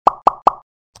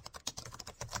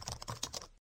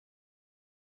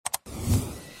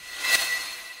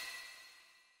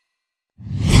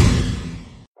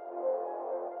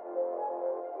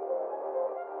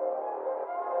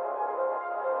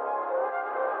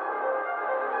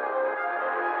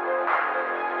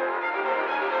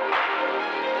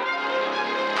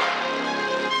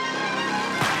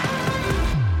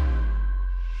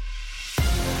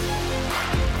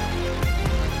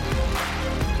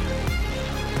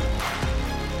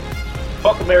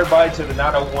Welcome, everybody, to the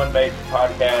 901 Major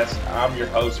Podcast. I'm your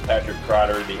host, Patrick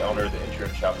Trotter, the owner of the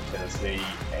Insurance Shop in Tennessee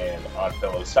and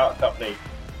Oddfellow Stock Company.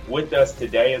 With us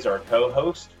today is our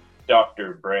co-host,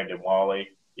 Dr. Brandon Wally,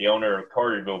 the owner of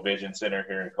Collierville Vision Center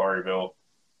here in Collierville.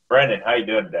 Brandon, how you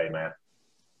doing today, man?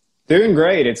 Doing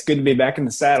great. It's good to be back in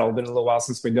the saddle. Been a little while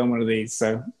since we've done one of these,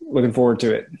 so looking forward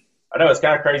to it. I know it's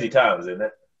kind of crazy times, isn't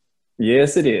it?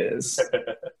 Yes, it is.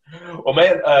 Well,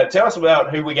 man, tell us about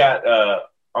who we got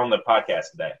on the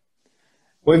podcast today.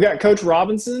 We've got Coach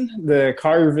Robinson, the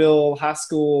Collierville High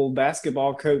School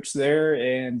basketball coach there,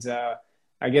 and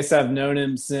I guess I've known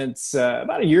him since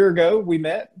about a year ago we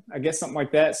met, I guess something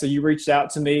like that. So you reached out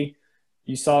to me.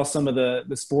 You saw some of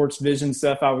the sports vision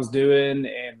stuff I was doing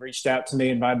and reached out to me,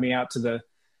 invited me out to the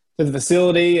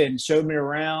facility and showed me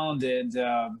around. And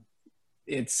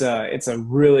it's a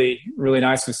really, really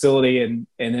nice facility. And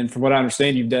then from what I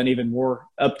understand, you've done even more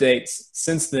updates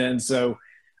since then. So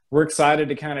we're excited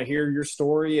to kind of hear your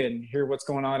story and hear what's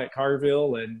going on at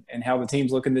Collierville and how the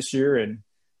team's looking this year, and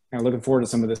kind of looking forward to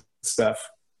some of this stuff.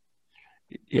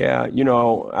 Yeah,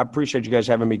 I appreciate you guys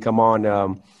having me come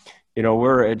on.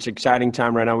 It's an exciting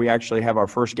time right now. We actually have our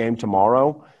first game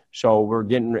tomorrow. So we're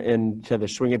getting into the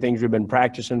swing of things. We've been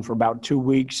practicing for about 2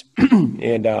 weeks,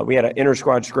 and we had an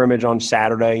inter-squad scrimmage on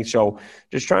Saturday. So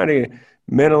just trying to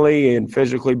mentally and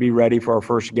physically be ready for our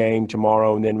first game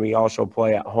tomorrow. And then we also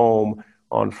play at home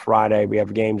on Friday. We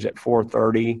have games at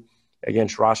 4:30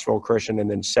 against Rossville Christian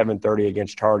and then 7:30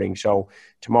 against Harding. So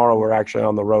tomorrow we're actually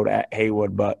on the road at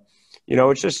Haywood. But,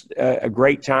 it's just a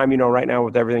great time, right now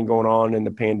with everything going on in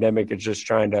the pandemic. It's just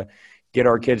trying to get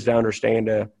our kids to understand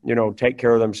to, take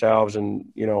care of themselves and,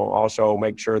 also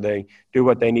make sure they do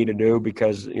what they need to do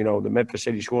because, the Memphis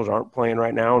City schools aren't playing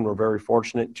right now, and we're very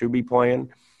fortunate to be playing.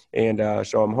 And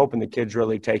so I'm hoping the kids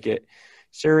really take it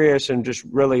serious and just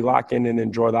really lock in and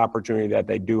enjoy the opportunity that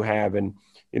they do have. And,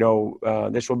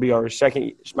 this will be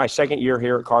my second year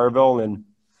here at Collierville. And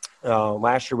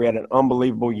last year we had an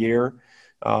unbelievable year.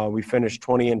 We finished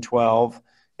 20-12.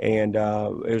 And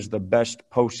it was the best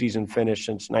postseason finish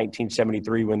since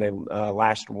 1973 when they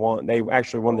last won. They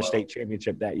actually won the state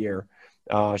championship that year.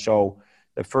 So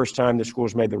the first time the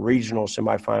schools made the regional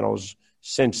semifinals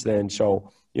since then.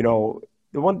 So,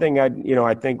 the one thing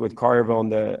I think with Collierville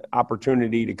and the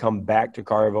opportunity to come back to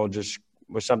Collierville just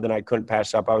was something I couldn't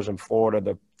pass up. I was in Florida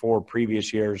the 4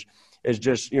 previous years. Is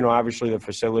just, obviously the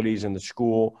facilities and the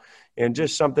school and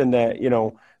just something that,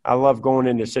 I love going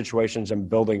into situations and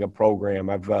building a program.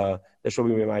 This will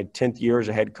be my 10th year as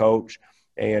a head coach,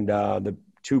 and the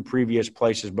 2 previous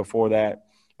places before that,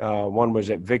 one was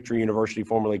at Victory University,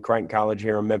 formerly Crichton College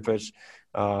here in Memphis,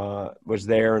 was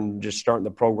there and just starting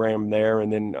the program there,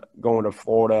 and then going to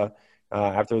Florida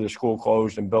after the school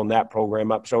closed and building that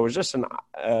program up. So it was just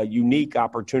a unique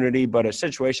opportunity, but a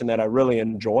situation that I really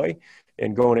enjoy,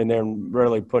 and going in there and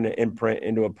really putting an imprint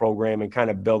into a program and kind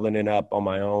of building it up on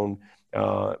my own.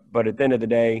 But at the end of the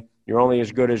day, you're only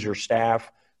as good as your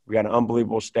staff. We got an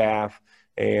unbelievable staff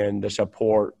and the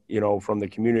support, from the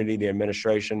community, the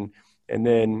administration. And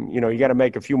then, you got to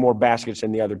make a few more baskets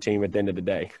than the other team at the end of the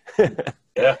day.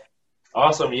 Yeah.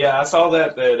 Awesome. Yeah. I saw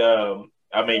that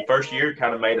first year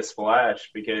kind of made a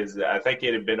splash because I think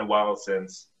it had been a while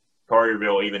since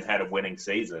Collierville even had a winning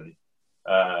season.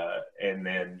 And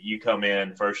then you come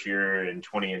in first year in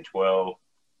 20-12.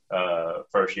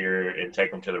 First year and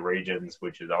take them to the regional,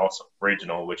 which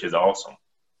is awesome.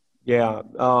 Yeah.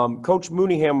 Coach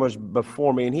Mooneyham was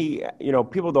before me, and he,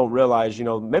 people don't realize,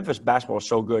 Memphis basketball is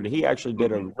so good. He actually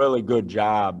did a really good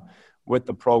job with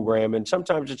the program. And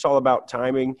sometimes it's all about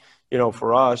timing,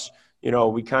 for us,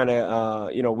 we kind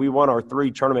of, we won our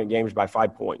 3 tournament games by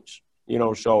 5 points,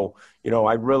 so,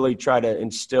 I really try to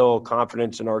instill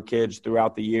confidence in our kids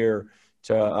throughout the year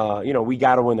to, we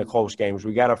got to win the close games.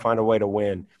 We got to find a way to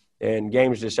win. And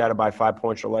games decided by 5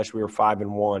 points or less, we were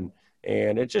 5-1.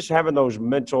 And it's just having those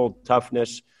mental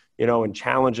toughness, and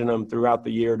challenging them throughout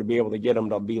the year to be able to get them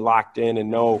to be locked in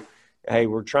and know, hey,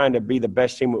 we're trying to be the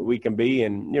best team that we can be.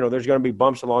 And, there's going to be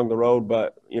bumps along the road,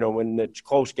 but, when it's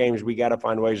close games, we got to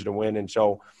find ways to win. And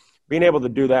so being able to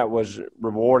do that was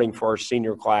rewarding for our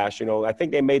senior class. I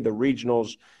think they made the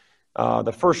regionals,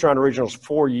 the first round of regionals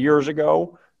 4 years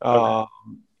ago. Okay.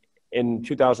 In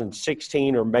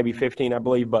 2016 or maybe 15, I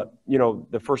believe. But,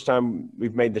 the first time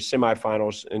we've made the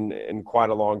semifinals in quite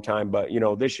a long time. But,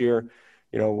 this year,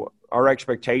 our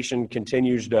expectation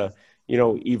continues to,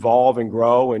 evolve and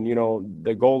grow. And,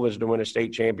 the goal is to win a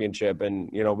state championship. And,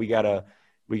 we got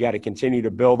to continue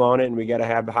to build on it, and we got to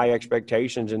have high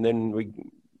expectations. And then we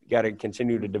got to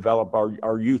continue to develop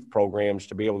our youth programs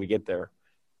to be able to get there.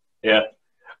 Yeah.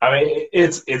 I mean,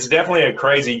 it's definitely a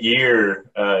crazy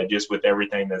year, just with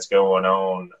everything that's going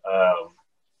on.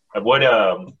 What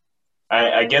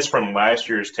I guess from last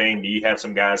year's team, do you have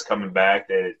some guys coming back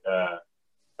that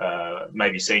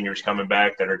maybe seniors coming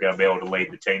back that are going to be able to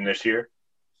lead the team this year?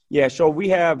 Yeah, so we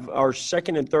have our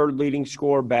second and third leading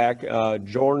scorer back.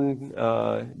 Jordan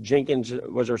Jenkins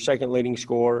was our second leading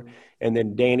scorer, and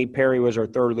then Danny Perry was our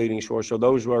third leading scorer. So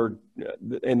those were,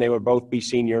 and they would both be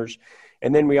seniors.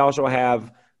 And then we also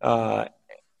have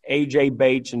A.J.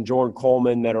 Bates and Jordan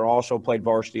Coleman that are also played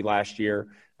varsity last year.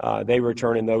 They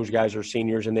return, and those guys are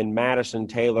seniors. And then Madison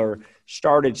Taylor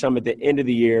started some at the end of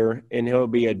the year, and he'll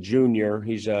be a junior.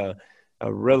 He's a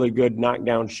really good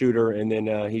knockdown shooter, and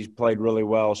then he's played really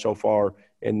well so far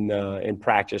in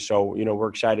practice. So, we're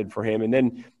excited for him. And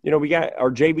then, we got our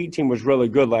JV team was really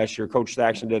good last year. Coach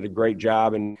Thaxton did a great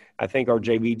job, and I think our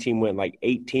JV team went like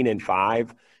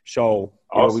 18-5. So,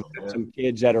 awesome. We've got some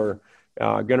kids that are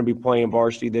going to be playing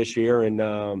varsity this year.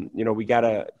 And, we got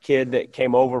a kid that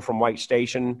came over from White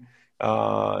Station.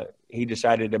 He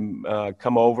decided to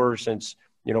come over since,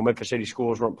 Memphis City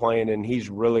schools weren't playing, and he's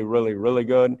really, really, really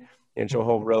good. And so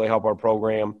he'll really help our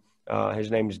program.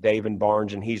 His name is David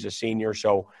Barnes, and he's a senior.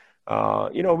 So,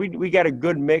 we got a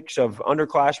good mix of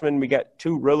underclassmen. We got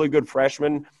two really good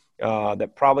freshmen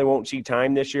that probably won't see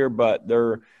time this year, but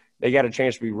they got a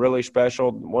chance to be really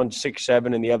special. One's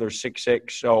 6'7", and the other's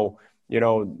 6'6". So,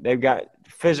 they've got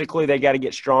physically they got to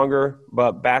get stronger,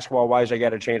 but basketball-wise they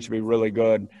got a chance to be really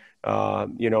good,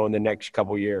 in the next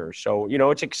couple years. So,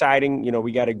 it's exciting.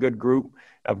 We got a good group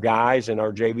of guys, and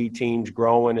our JV team's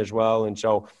growing as well. And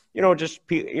so,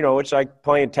 it's like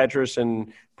playing Tetris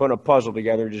and putting a puzzle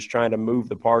together, just trying to move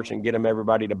the parts and get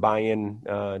everybody to buy in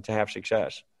to have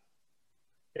success.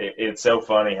 It's so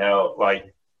funny how,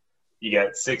 like, you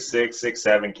got 6'6",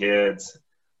 6'7" kids.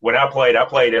 When I played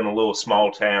in a little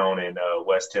small town in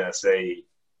West Tennessee.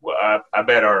 Well, I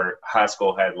bet our high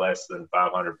school had less than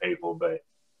 500 people, but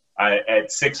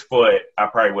at 6 foot, I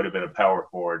probably would have been a power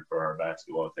forward for our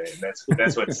basketball team.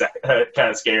 That's what's kind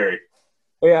of scary.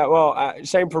 Yeah, well,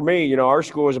 same for me. Our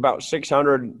school was about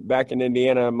 600 back in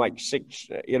Indiana. I'm like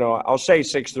I'll say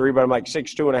 6'3", but I'm like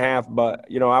 6'2.5". But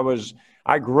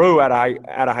I grew out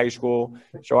of high school,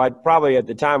 so I probably at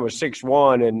the time was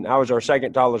 6'1", and I was our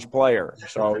second tallest player.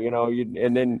 So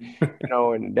and then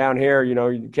and down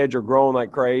here, kids are growing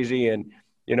like crazy, and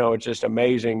it's just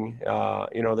amazing.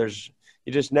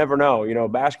 You just never know.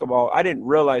 Basketball, I didn't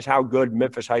realize how good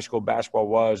Memphis High School basketball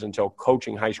was until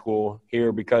coaching high school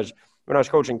here, because when I was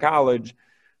coaching college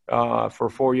for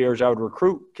 4 years, I would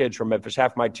recruit kids from Memphis.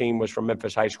 Half my team was from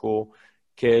Memphis High School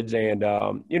kids. And,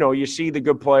 you see the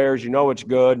good players, it's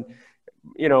good,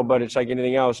 but it's like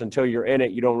anything else. Until you're in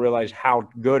it, you don't realize how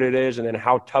good it is and then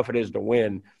how tough it is to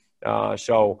win.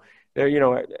 So,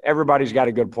 everybody's got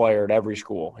a good player at every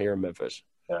school here in Memphis.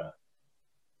 Yeah.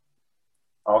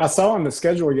 I saw on the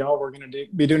schedule y'all were going to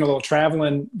be doing a little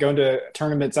traveling, going to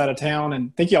tournaments out of town, and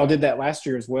I think y'all did that last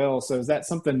year as well. So is that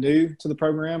something new to the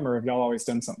program, or have y'all always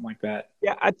done something like that?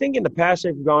 Yeah, I think in the past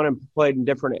they've gone and played in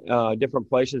different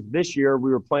places. This year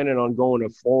we were planning on going to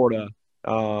Florida,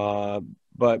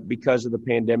 but because of the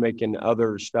pandemic and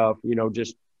other stuff,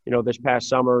 this past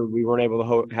summer we weren't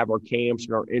able to have our camps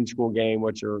and our in-school game,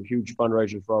 which are huge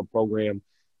fundraisers for our program.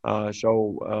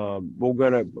 So we're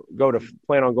going to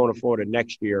plan on going to Florida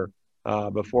next year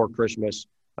before Christmas.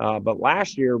 But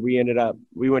last year we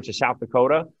went to South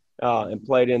Dakota and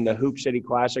played in the Hoop City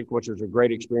Classic, which was a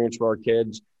great experience for our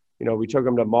kids. We took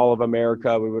them to Mall of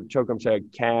America. We took them to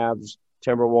Cavs,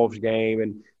 Timberwolves game.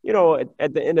 And,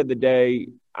 at the end of the day,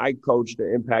 I coach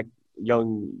to impact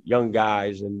young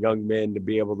guys and young men to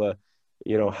be able to,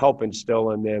 help instill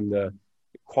in them the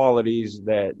qualities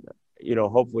that,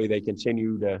 hopefully they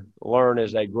continue to learn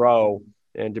as they grow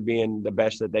and to being the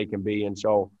best that they can be. And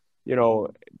so,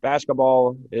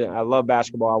 basketball, I love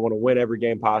basketball. I want to win every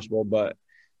game possible, but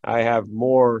I have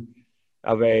more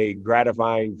of a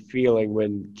gratifying feeling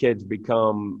when kids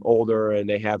become older and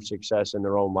they have success in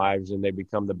their own lives and they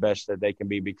become the best that they can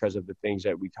be because of the things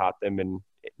that we taught them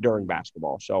during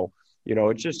basketball. So,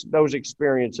 it's just those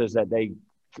experiences that they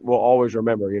will always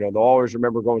remember. They'll always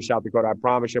remember going to South Dakota. I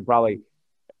promise you, probably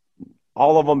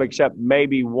all of them except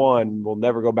maybe one will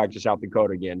never go back to South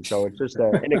Dakota again. So it's just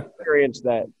an experience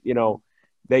that,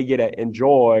 they get to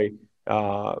enjoy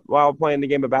while playing the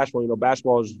game of basketball.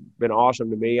 Basketball has been awesome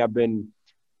to me.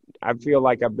 I feel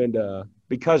like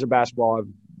because of basketball, I've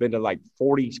been to like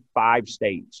 45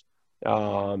 states.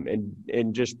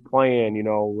 And just playing,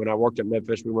 when I worked at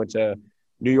Memphis, we went to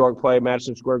New York, played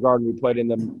Madison Square Garden. We played in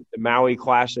the Maui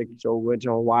Classic. So we went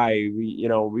to Hawaii.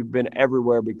 We've been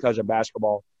everywhere because of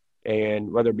basketball.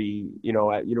 And whether it be,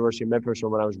 at University of Memphis or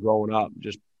when I was growing up,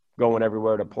 just going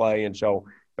everywhere to play. And so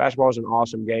basketball is an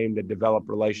awesome game to develop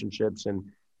relationships, and,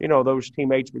 those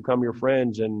teammates become your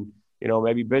friends and,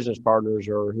 maybe business partners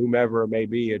or whomever it may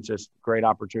be. It's just a great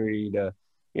opportunity to,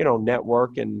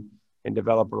 network and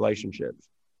develop relationships.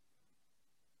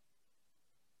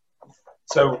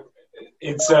 So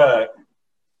it's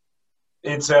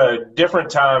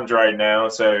different times right now.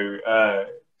 So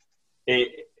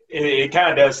it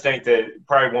kind of does stink that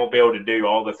probably won't be able to do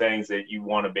all the things that you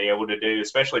want to be able to do,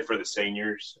 especially for the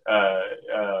seniors.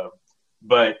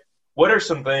 But what are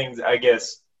some things, I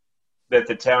guess, that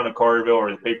the town of Collierville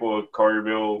or the people of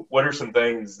Collierville, what are some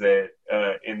things that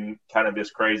in kind of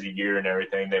this crazy year and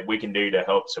everything that we can do to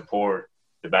help support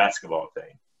the basketball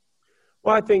thing?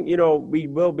 Well, I think, we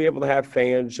will be able to have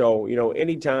fans. So,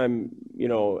 anytime,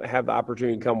 have the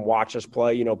opportunity to come watch us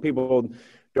play, people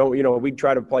don't, we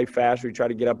try to play fast. We try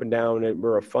to get up and down, and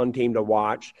we're a fun team to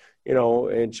watch,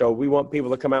 and so we want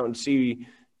people to come out and see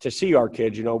our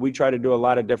kids. We try to do a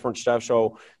lot of different stuff.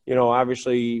 So,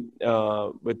 obviously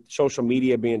with social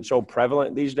media being so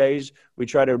prevalent these days, we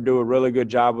try to do a really good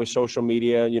job with social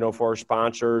media, for our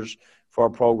sponsors, for our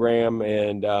program.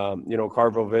 And,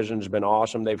 Collierville Vision's been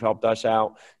awesome. They've helped us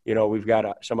out. We've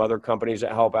got some other companies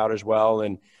that help out as well.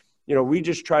 And, we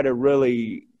just try to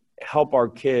really help our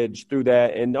kids through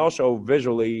that, and also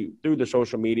visually through the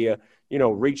social media,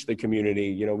 reach the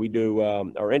community. We do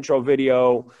our intro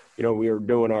video, we are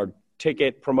doing our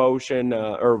ticket promotion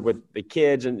or with the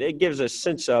kids, and it gives a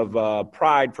sense of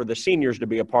pride for the seniors to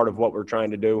be a part of what we're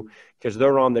trying to do, because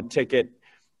they're on the ticket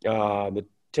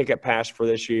pass for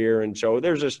this year. And so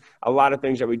there's just a lot of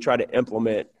things that we try to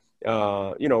implement,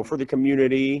 for the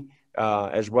community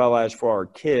as well as for our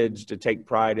kids to take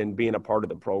pride in being a part of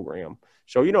the program.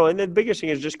 So, and the biggest thing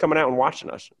is just coming out and watching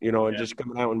us, and just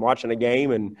coming out and watching a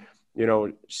game and,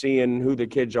 seeing who the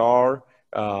kids are,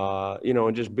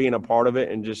 and just being a part of it.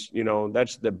 And just,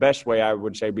 that's the best way I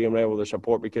would say, being able to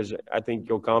support, because I think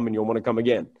you'll come and you'll want to come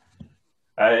again.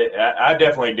 I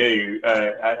definitely do.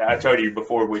 I told you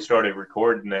before we started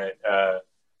recording that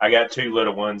I got two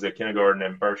little ones, a kindergarten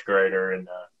and first grader, and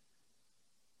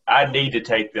I need to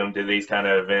take them to these kind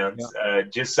of events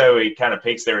just so it kind of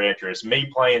piques their interest. Me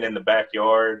playing in the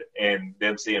backyard and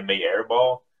them seeing me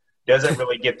airball doesn't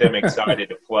really get them excited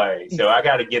to play. So I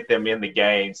got to get them in the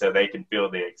game so they can feel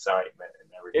the excitement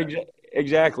and everything.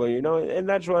 Exactly. And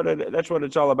that's what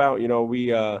it's all about.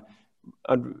 We,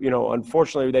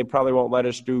 unfortunately, they probably won't let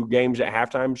us do games at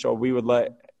halftime. So we would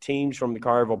let teams from the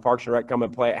Collierville Parks and Rec come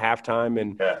and play at halftime.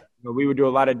 And we would do a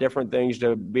lot of different things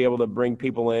to be able to bring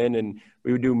people in. And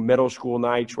we would do middle school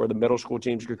nights where the middle school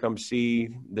teams could come see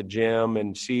the gym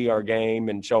and see our game.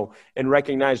 And so, and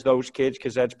recognize those kids,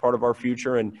 because that's part of our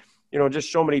future. And,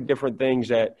 just so many different things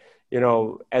that,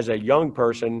 as a young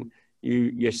person,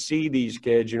 you see these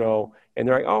kids, and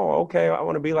they're like, oh, okay, I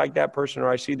want to be like that person, or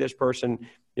I see this person,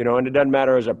 and it doesn't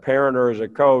matter as a parent or as a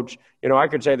coach. I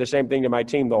could say the same thing to my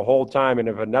team the whole time, and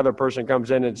if another person comes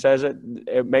in and says it,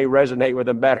 it may resonate with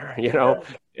them better,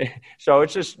 So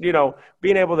it's just,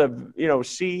 being able to,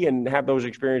 see and have those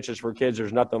experiences for kids,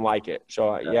 there's nothing like it.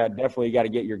 So, definitely got to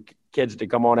get your kids to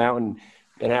come on out and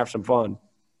have some fun.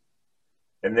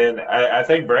 And then I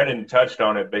think Brendan touched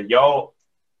on it, but y'all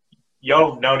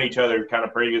have known each other kind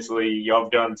of previously. Y'all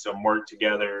have done some work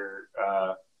together.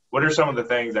 What are some of the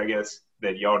things, I guess,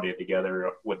 that y'all did together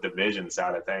with the vision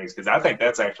side of things? Because I think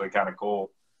that's actually kind of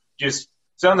cool. Just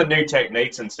some of the new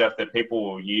techniques and stuff that people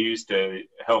will use to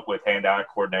help with hand-eye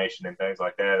coordination and things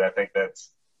like that. I think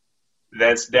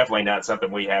that's definitely not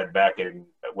something we had back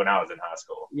when I was in high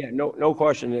school. Yeah, no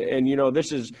question. And,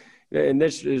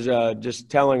 this is just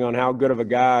telling on how good of a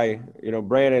guy,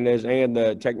 Brandon is, and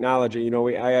the technology.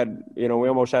 We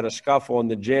almost had a scuffle in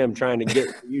the gym trying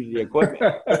to use the equipment.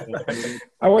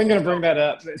 I wasn't going to bring that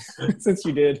up since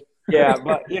you did. Yeah,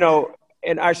 but,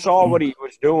 and I saw what he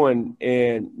was doing,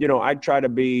 and, I try to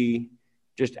be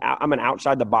I'm an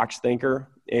outside the box thinker,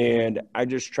 and I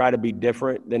just try to be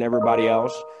different than everybody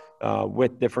else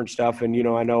with different stuff. And,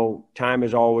 I know time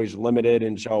is always limited.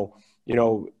 And so,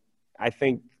 I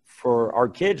think for our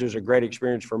kids, it was a great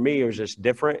experience. For me, it was just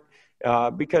different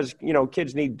because,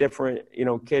 kids need different,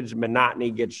 kids' monotony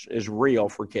is real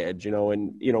for kids,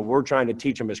 and, we're trying to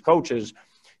teach them as coaches.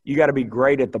 You got to be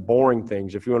great at the boring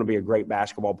things if you want to be a great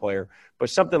basketball player. But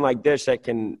something like this that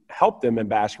can help them in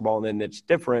basketball, and then it's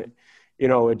different, we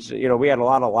had a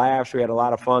lot of laughs. We had a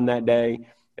lot of fun that day.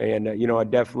 And, I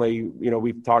definitely,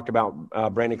 we've talked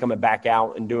about Brandon coming back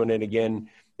out and doing it again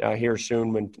here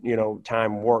soon when,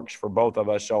 time works for both of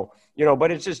us. So, but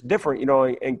it's just different,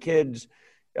 and kids,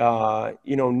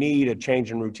 need a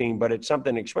change in routine, but it's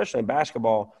something, especially in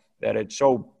basketball, that it's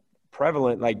so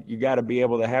prevalent. Like, you got to be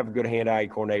able to have good hand-eye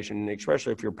coordination,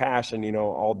 especially if you're passing,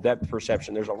 all depth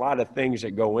perception. There's a lot of things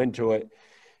that go into it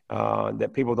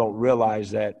that people don't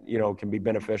realize that, can be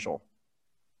beneficial.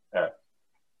 Yeah.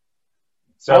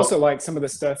 So, also, like some of the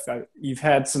stuff that you've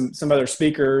had some other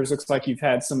speakers, looks like you've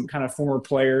had some kind of former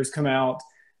players come out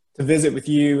to visit with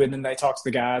you, and then they talk to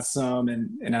the guys some,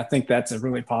 and I think that's a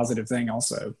really positive thing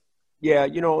also. Yeah,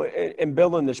 in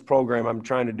building this program, I'm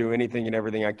trying to do anything and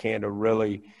everything I can to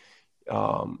really,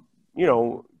 dream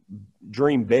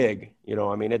big. At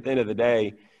the end of the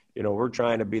day, we're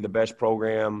trying to be the best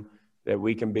program that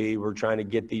we can be. We're trying to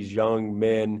get these young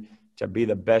men to be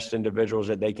the best individuals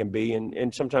that they can be.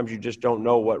 And sometimes you just don't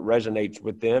know what resonates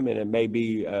with them. And it may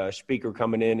be a speaker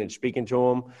coming in and speaking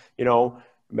to them.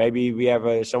 Maybe we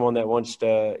have someone that wants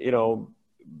to,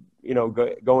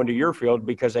 go into your field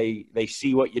because they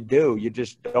see what you do. You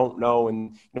just don't know.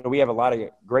 And, we have a lot of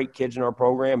great kids in our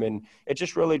program, and it's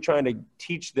just really trying to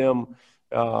teach them,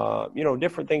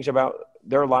 different things about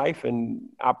their life and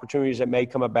opportunities that may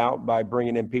come about by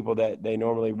bringing in people that they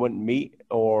normally wouldn't meet,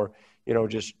 or,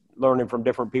 just learning from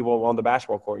different people on the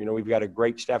basketball court. We've got a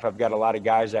great staff. I've got a lot of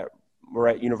guys that were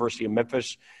at University of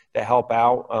Memphis that help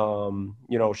out.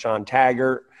 Sean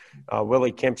Taggart,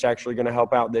 Willie Kemp's actually going to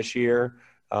help out this year.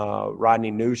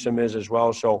 Rodney Newsom is as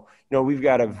well. So, we've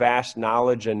got a vast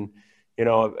knowledge, and,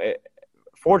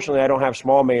 fortunately I don't have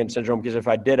small man syndrome, because if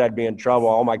I did, I'd be in trouble.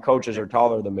 All my coaches are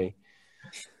taller than me.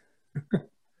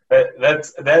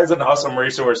 That is an awesome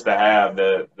resource to have,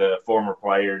 the former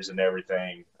players and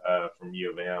everything from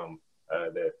U of M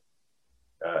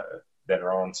that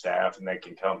are on staff, and they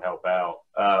can come help out.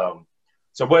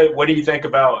 So what do you think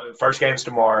about first games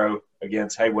tomorrow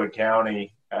against Haywood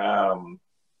County?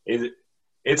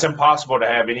 It's impossible to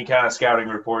have any kind of scouting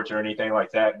reports or anything like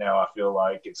that now, I feel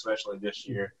like, especially this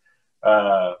year.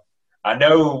 I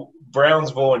know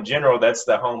Brownsville in general, that's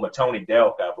the home of Tony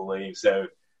Delk, I believe. So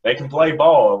they can play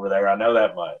ball over there. I know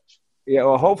that much. Yeah,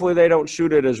 well, hopefully they don't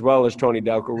shoot it as well as Tony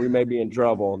Delk, or we may be in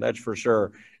trouble. That's for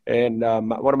sure. And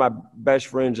one of my best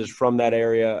friends is from that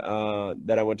area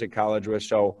that I went to college with.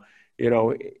 So,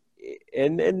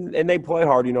 and they play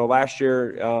hard. Last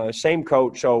year, same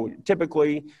coach. So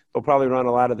typically they'll probably run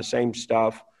a lot of the same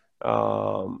stuff,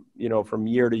 from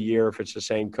year to year if it's the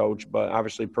same coach. But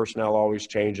obviously personnel always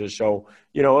changes. So,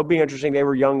 it'll be interesting. They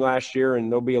were young last year,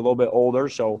 and they'll be a little bit older.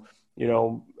 So,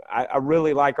 I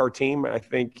really like our team. I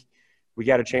think we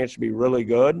got a chance to be really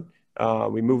good.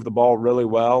 We move the ball really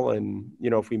well. And,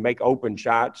 if we make open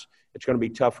shots, it's going to be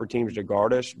tough for teams to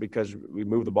guard us because we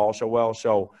move the ball so well.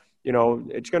 So,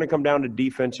 it's going to come down to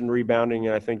defense and rebounding.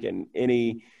 And I think in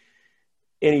any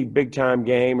big-time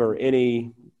game or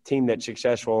any team that's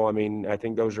successful, I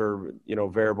think those are,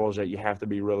 variables that you have to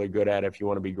be really good at if you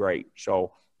want to be great.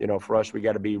 So, for us, we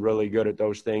got to be really good at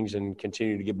those things and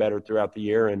continue to get better throughout the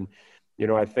year. And,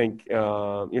 I think,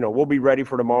 we'll be ready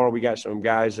for tomorrow. We got some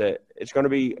guys that it's going to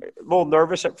be a little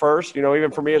nervous at first.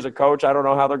 Even for me as a coach, I don't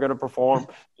know how they're going to perform.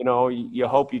 You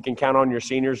hope you can count on your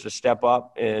seniors to step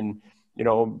up and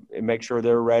make sure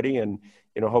they're ready. And,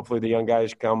 hopefully the young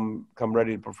guys come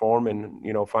ready to perform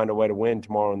and, find a way to win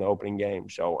tomorrow in the opening game.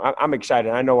 So I'm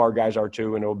excited. I know our guys are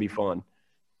too, and it'll be fun.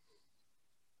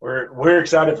 We're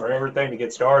excited for everything to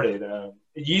get started.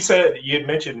 You had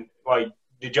mentioned,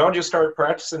 did y'all just start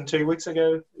practicing 2 weeks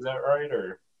ago? Is that right?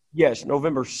 Or yes,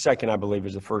 November 2nd, I believe,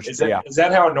 is the first. Is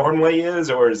that how it normally is,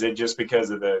 or is it just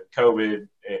because of the COVID?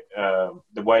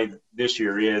 The way this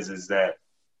year is that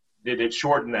did it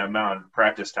shorten the amount of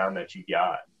practice time that you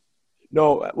got?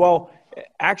 No, well,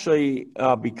 actually,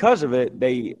 because of it,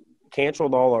 they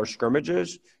canceled all our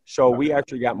scrimmages, so we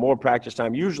actually got more practice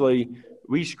time. Usually,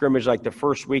 we scrimmage like the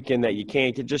first weekend that you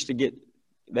can't, just to get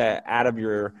that out of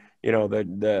your,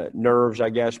 the nerves,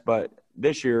 I guess. But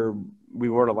this year, we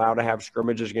weren't allowed to have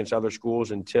scrimmages against other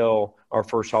schools until our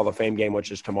first Hall of Fame game,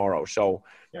 which is tomorrow. So,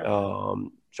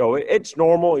 so it's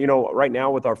normal. Right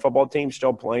now with our football team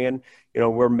still playing,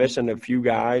 we're missing a few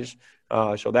guys.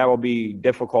 So that will be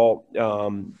difficult.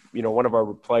 One of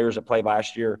our players that played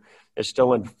last year is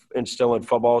still in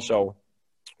football. So,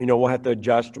 we'll have to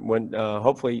adjust when,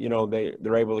 hopefully,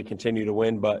 they're able to continue to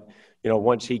win. But,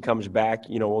 once he comes back,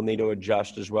 we'll need to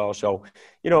adjust as well. So,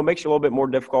 it makes it a little bit more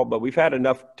difficult, but we've had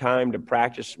enough time to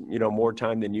practice, more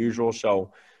time than usual.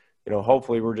 So,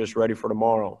 hopefully we're just ready for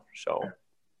tomorrow. So.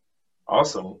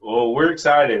 Awesome. Well, we're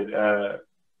excited.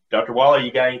 Dr. Waller,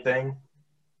 you got anything?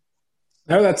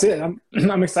 No, that's it. I'm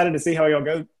excited to see how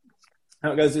it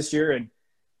goes this year, and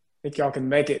I think y'all can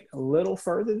make it a little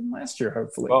further than last year,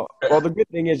 hopefully. Well, the good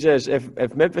thing is this: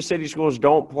 if Memphis City Schools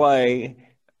don't play,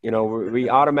 we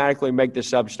automatically make the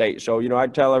sub-state. So, I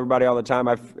tell everybody all the time,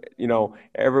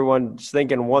 everyone's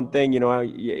thinking one thing,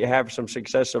 you have some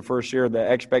success the first year, the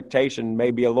expectation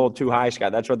may be a little too high,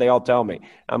 Scott. That's what they all tell me.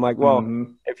 I'm like, well,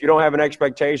 if you don't have an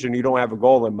expectation, you don't have a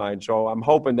goal in mind. So I'm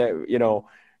hoping that,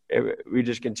 we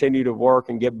just continue to work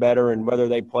and get better, and whether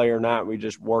they play or not, we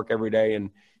just work every day and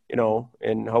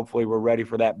hopefully we're ready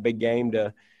for that big game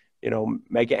to,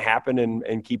 make it happen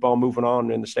and keep on moving on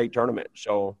in the state tournament.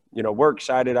 So, we're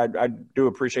excited. I do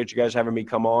appreciate you guys having me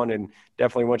come on, and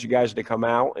definitely want you guys to come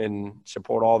out and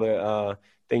support all the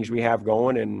things we have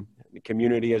going, and the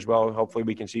community as well. Hopefully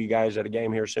we can see you guys at a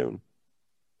game here soon.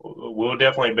 We'll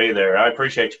definitely be there. I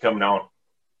appreciate you coming on.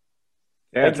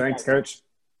 Yeah, thanks, Coach.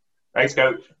 Thanks,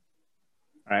 Coach.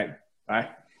 All right. Bye.